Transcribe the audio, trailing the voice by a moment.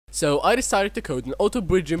So I decided to code an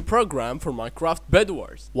auto-bridging program for Minecraft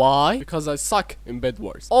Bedwars. Why? Because I suck in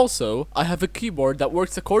Bedwars. Also, I have a keyboard that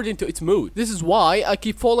works according to its mood. This is why I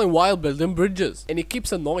keep falling while building bridges. And it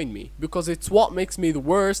keeps annoying me, because it's what makes me the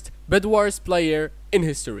worst Bedwars player in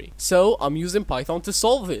history. So I'm using Python to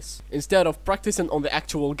solve this, instead of practicing on the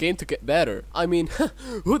actual game to get better. I mean,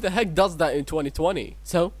 who the heck does that in 2020?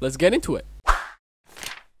 So let's get into it.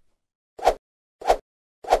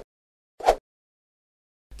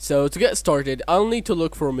 So to get started, I'll need to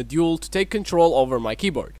look for a module to take control over my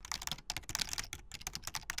keyboard.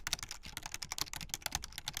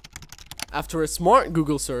 After a smart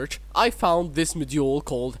Google search, I found this module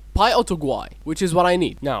called PyAutoGui, which is what I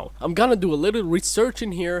need. Now, I'm gonna do a little research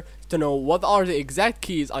in here to know what are the exact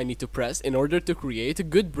keys I need to press in order to create a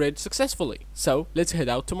good bridge successfully. So let's head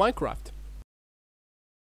out to Minecraft.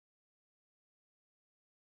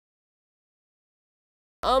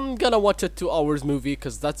 I'm gonna watch a 2 hours movie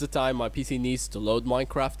because that's the time my PC needs to load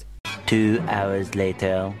Minecraft. 2 hours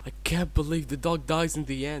later. I can't believe the dog dies in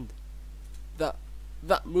the end.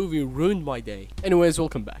 That movie ruined my day. Anyways,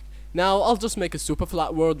 welcome back. Now I'll just make a super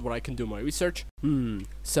flat world where I can do my research.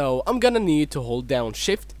 So I'm gonna need to hold down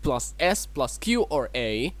Shift plus S plus Q or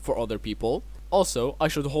A for other people. Also, I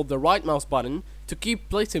should hold the right mouse button to keep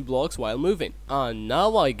placing blocks while moving.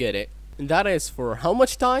 Now I get it. And that is for how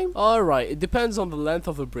much time? Alright, it depends on the length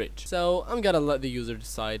of the bridge. So I'm gonna let the user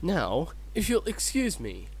decide. Now, if you'll excuse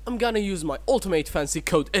me, I'm gonna use my ultimate fancy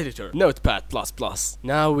code editor, Notepad++.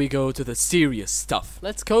 Now we go to the serious stuff.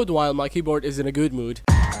 Let's code while my keyboard is in a good mood.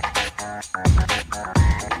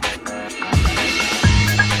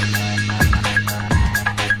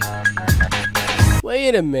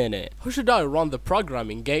 Wait a minute, how should I run the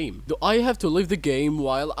programming game? Do I have to leave the game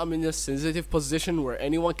while I'm in a sensitive position where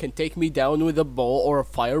anyone can take me down with a ball or a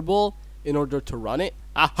fireball in order to run it?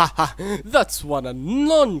 That's what a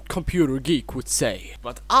non-computer geek would say.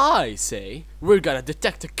 But I say, we're gonna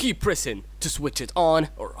detect a key pressing to switch it on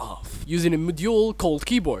or off, using a module called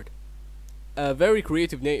keyboard. A very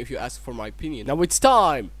creative name if you ask for my opinion. Now it's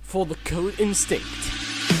time for the code instinct.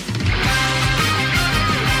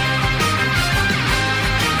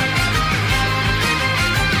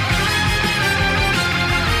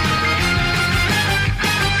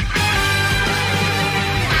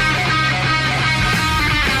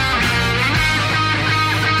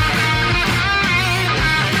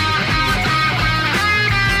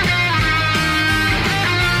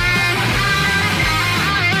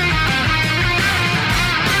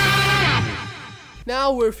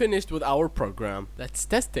 Now we're finished with our program. Let's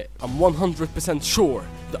test it. I'm 100% sure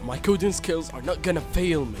that my coding skills are not gonna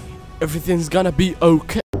fail me. Everything's gonna be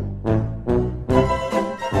okay.